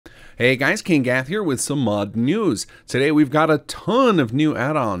Hey guys, kinggath here with some mod news. Today we've got a ton of new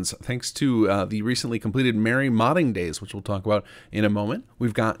add-ons thanks to the recently completed Merry Modding Days, which we'll talk about in a moment.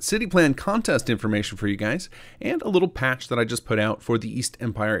 We've got city plan contest information for you guys, and a little patch that I just put out for the East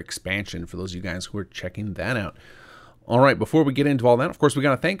Empire expansion for those of you guys who are checking that out. Alright, before we get into all that, of course, we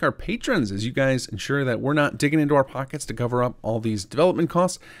got to thank our patrons as you guys ensure that we're not digging into our pockets to cover up all these development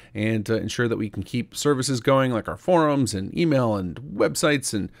costs and ensure that we can keep services going like our forums and email and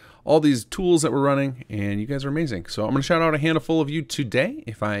websites and all these tools that we're running, and you guys are amazing. So I'm going to shout out a handful of you today.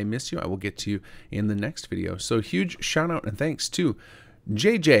 If I miss you, I will get to you in the next video. So huge shout out and thanks to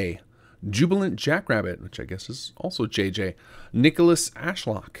JJ, Jubilant Jackrabbit, which I guess is also JJ, Nicholas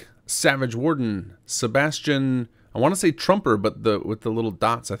Ashlock, Savage Warden, Sebastian, I want to say Trumper, but with the little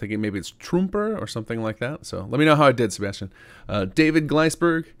dots, I think maybe it's Trumper or something like that. So let me know how I did, Sebastian. David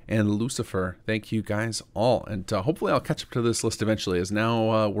Gleisberg and Lucifer. Thank you guys all. And hopefully I'll catch up to this list eventually, as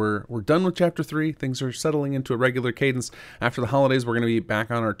now we're done with Chapter 3. Things are settling into a regular cadence. After the holidays, we're going to be back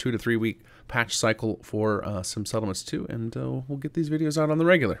on our 2 to 3 week patch cycle for Sim Settlements 2, and we'll get these videos out on the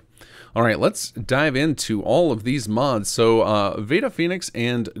regular. All right, let's dive into all of these mods. So Veda Phoenix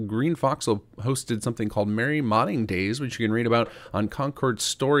and Green Foxel hosted something called Merry Modding Days, which you can read about on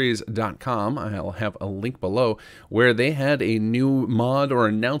concordstories.com. I'll have a link below, where they had a new mod or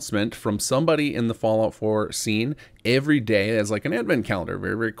announcement from somebody in the Fallout 4 scene every day as like an advent calendar.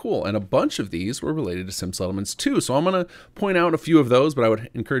 Very, very cool. And a bunch of these were related to Sim Settlements 2. So I'm going to point out a few of those, but I would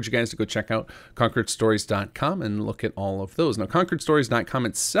encourage you guys to go check out concordstories.com and look at all of those. Now, concordstories.com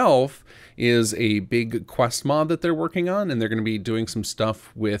itself is a big quest mod that they're working on, and they're going to be doing some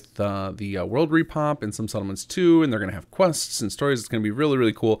stuff with the World Repop and Sim Settlements 2, and they're going to have quests and stories. It's going to be really,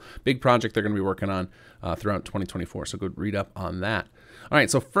 really cool. Big project they're going to be working on throughout 2024. So go read up on that. All right,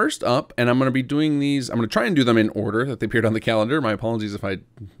 so first up, and I'm going to be doing these, I'm going to try and do them in order that they appeared on the calendar. My apologies if I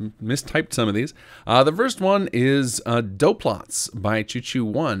mistyped some of these. The first one is Dough Plots by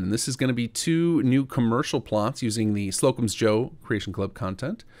Choo-Choo1. And this is going to be 2 new commercial plots using the Slocum's Joe Creation Club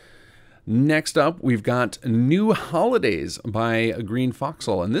content. Next up, we've got New Holidays by Green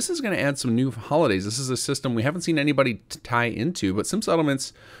Foxel, and this is going to add some new holidays. This is a system we haven't seen anybody tie into, but Sim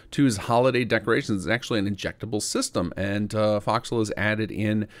Settlements 2's holiday decorations is actually an injectable system, and Foxel has added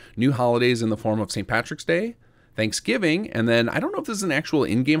in new holidays in the form of St. Patrick's Day, Thanksgiving, and then I don't know if this is an actual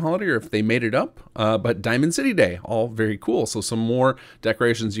in-game holiday or if they made it up, but Diamond City Day, all very cool. So some more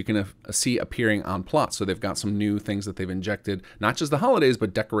decorations you can see appearing on plots. So they've got some new things that they've injected, not just the holidays,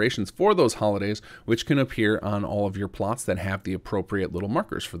 but decorations for those holidays, which can appear on all of your plots that have the appropriate little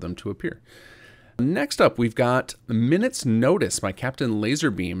markers for them to appear. Next up, we've got Minute's Notice by Captain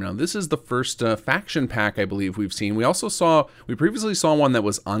Laserbeam. Now, this is the first faction pack I believe we've seen. We previously saw one that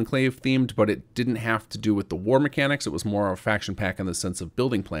was Enclave themed, but it didn't have to do with the war mechanics. It was more of a faction pack in the sense of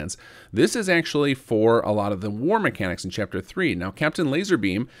building plans. This is actually for a lot of the war mechanics in Chapter 3. Now, Captain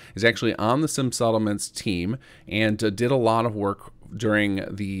Laserbeam is actually on the Sim Settlements team and did a lot of work during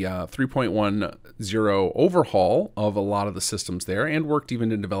the 3.10 overhaul of a lot of the systems there, and worked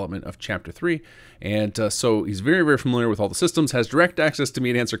even in development of Chapter 3. And so he's very, very familiar with all the systems, has direct access to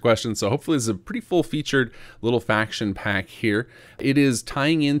me to answer questions, so hopefully this is a pretty full-featured little faction pack here. It is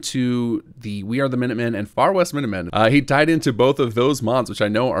tying into the We Are the Minutemen and Far West Minutemen. He tied into both of those mods, which I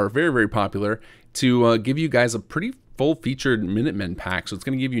know are very, very popular, to give you guys a pretty full-featured Minutemen pack. So it's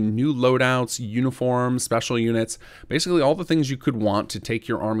going to give you new loadouts, uniforms, special units, basically all the things you could want to take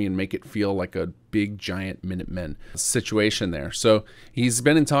your army and make it feel like a big giant Minutemen situation there. So he's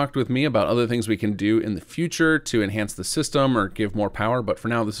been in talk with me about other things we can do in the future to enhance the system or give more power, but for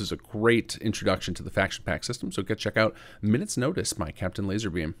now this is a great introduction to the faction pack system. So go check out Minute's Notice by Captain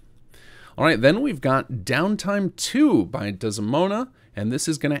Laserbeam. All right, then we've got Downtime 2 by Desdemona, and this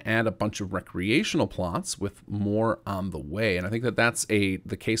is going to add a bunch of recreational plots with more on the way. And I think that that's the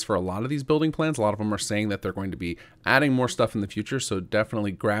case for a lot of these building plans. A lot of them are saying that they're going to be adding more stuff in the future, so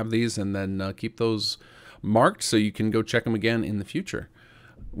definitely grab these and then keep those marked so you can go check them again in the future.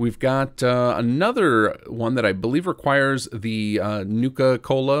 We've got another one that I believe requires the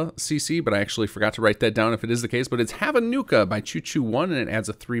Nuka-Cola CC, but I actually forgot to write that down if it is the case. But it's Have a Nuka by Choo-Choo1, and it adds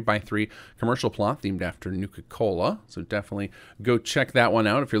a 3x3 commercial plot themed after Nuka-Cola. So definitely go check that one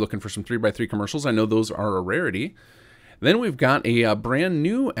out if you're looking for some 3x3 commercials. I know those are a rarity. Then we've got a brand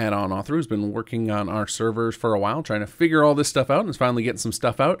new add-on author who's been working on our servers for a while, trying to figure all this stuff out, and is finally getting some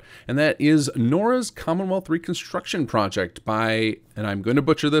stuff out. And that is Nora's Commonwealth Reconstruction Project by, and I'm going to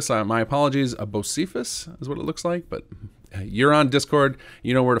butcher this, my apologies, Bocephus is what it looks like, but you're on Discord.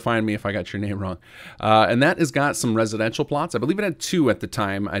 You know where to find me if I got your name wrong. And that has got some residential plots. I believe it had 2 at the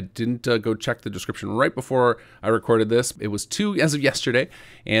time. I didn't go check the description right before I recorded this. It was 2 as of yesterday,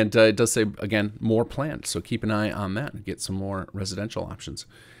 and it does say, again, more planned. So keep an eye on that and get some more residential options.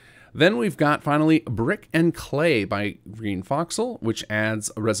 Then we've got finally Brick and Clay by Green Foxel, which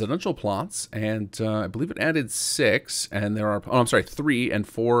adds residential plots, and I believe it added 6, and there are, 3 and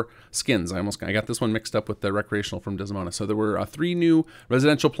 4 skins. I got this one mixed up with the recreational from Desdemona. So there were 3 new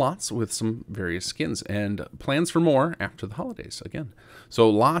residential plots with some various skins, and plans for more after the holidays again. So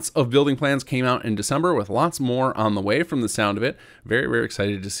lots of building plans came out in December, with lots more on the way from the sound of it. Very, very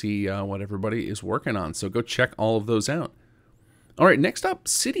excited to see what everybody is working on. So go check all of those out. All right, next up,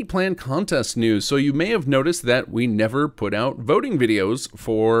 city plan contest news. So you may have noticed that we never put out voting videos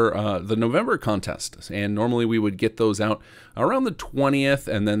for the November contest. And normally we would get those out around the 20th,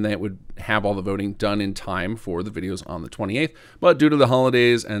 and then that would have all the voting done in time for the videos on the 28th. But due to the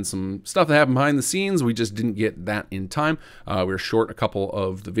holidays and some stuff that happened behind the scenes, we just didn't get that in time. We're short a couple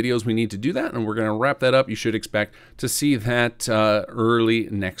of the videos we need to do that, and we're going to wrap that up. You should expect to see that early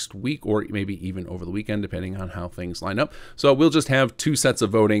next week, or maybe even over the weekend, depending on how things line up. So we'll just have 2 sets of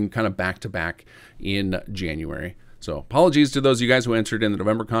voting kind of back to back in January. So apologies to those of you guys who entered in the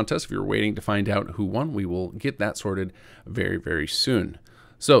November contest. If you're waiting to find out who won, we will get that sorted very, very soon.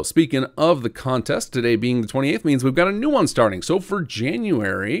 So speaking of the contest, today being the 28th means we've got a new one starting. So for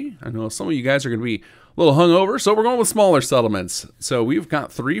January, I know some of you guys are going to be a little hungover, so we're going with smaller settlements. So we've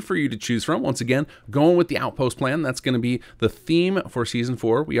got 3 for you to choose from. Once again, going with the Outpost plan. That's going to be the theme for Season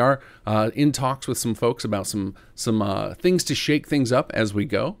 4. We are in talks with some folks about some things to shake things up as we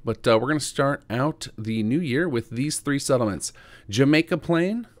go. But we're going to start out the new year with these 3 settlements: Jamaica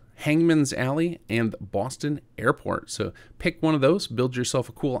Plain, Hangman's Alley, and Boston Airport. So pick one of those, build yourself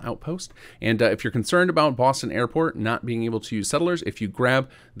a cool outpost. And if you're concerned about Boston Airport not being able to use settlers, if you grab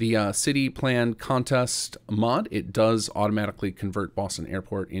the city plan contest mod, it does automatically convert Boston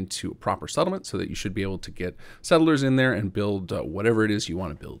Airport into a proper settlement, so that you should be able to get settlers in there and build whatever it is you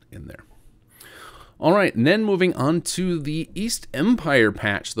want to build in there. All right, and then moving on to the East Empire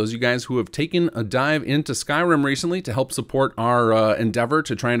patch. Those of you guys who have taken a dive into Skyrim recently to help support our endeavor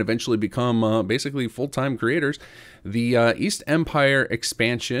to try and eventually become basically full-time creators, the East Empire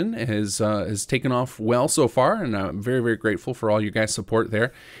expansion has taken off well so far, and I'm very, very grateful for all you guys' support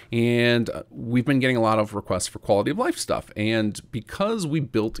there. And we've been getting a lot of requests for quality of life stuff. And because we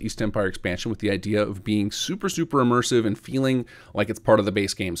built East Empire expansion with the idea of being super, super immersive and feeling like it's part of the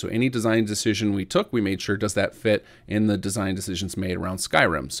base game, so any design decision we took, we made sure, does that fit in the design decisions made around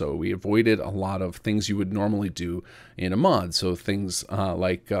Skyrim. So we avoided a lot of things you would normally do in a mod. So things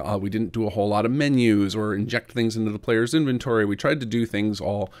like we didn't do a whole lot of menus or inject things into the player's inventory. We tried to do things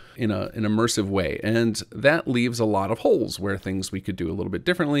all in an immersive way, and that leaves a lot of holes where things we could do a little bit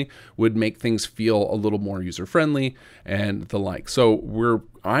differently would make things feel a little more user-friendly and the like. So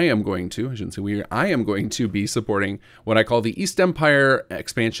I am going to be supporting what I call the East Empire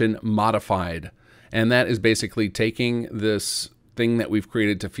expansion modified. And that is basically taking this thing that we've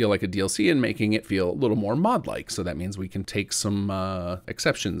created to feel like a DLC and making it feel a little more mod-like. So that means we can take some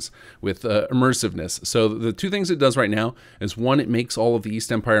exceptions with immersiveness. So the 2 things it does right now is, 1, it makes all of the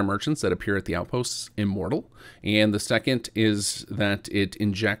East Empire merchants that appear at the outposts immortal. And the second is that it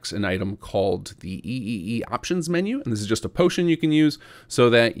injects an item called the EEE options menu. And this is just a potion you can use so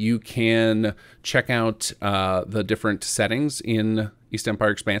that you can check out the different settings in East Empire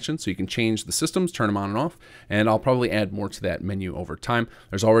expansion, so you can change the systems, turn them on and off, and I'll probably add more to that menu over time.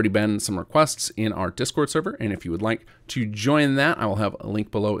 There's already been some requests in our Discord server, and if you would like to join that, I will have a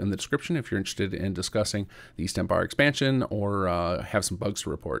link below in the description if you're interested in discussing the East Empire expansion or have some bugs to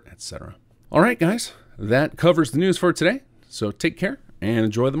report, etc. All right, guys, that covers the news for today, so take care and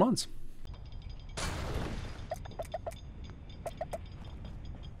enjoy the mods.